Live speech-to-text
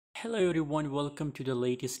Hello everyone, welcome to the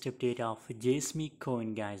latest update of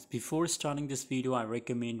Jasmycoin guys. Before starting this video, I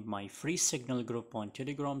recommend my free signal group on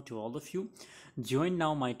Telegram to all of you. Join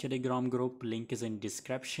now my Telegram group, link is in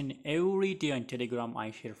description. Every day on Telegram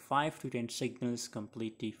I share 5 to 10 signals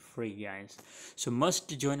completely free guys. So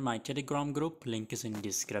must join my Telegram group, link is in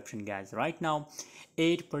description guys. Right now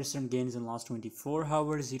 8% gains in last 24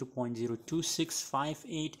 hours,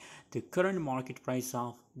 0.02658. The current market price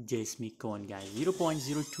of Jasmycoin guys,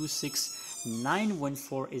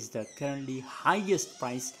 0.026914 is the currently highest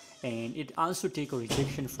price, and it also take a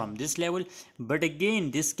rejection from this level, but again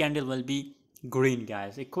this candle will be green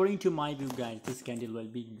guys. According to my view guys, this candle will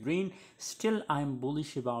be green. Still I'm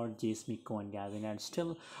bullish about Jasmycoin guys, and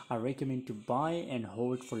still I recommend to buy and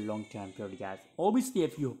hold for long time period guys. Obviously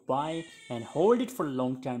if you buy and hold it for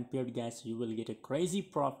long time period guys, you will get a crazy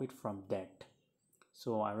profit from that.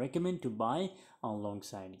 So I recommend to buy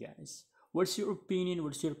alongside guys. What's your opinion?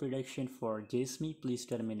 What's your prediction for Jasmy? Please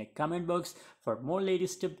tell me in the comment box. For more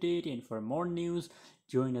latest update and for more news,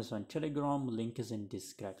 join us on Telegram. Link is in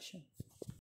description.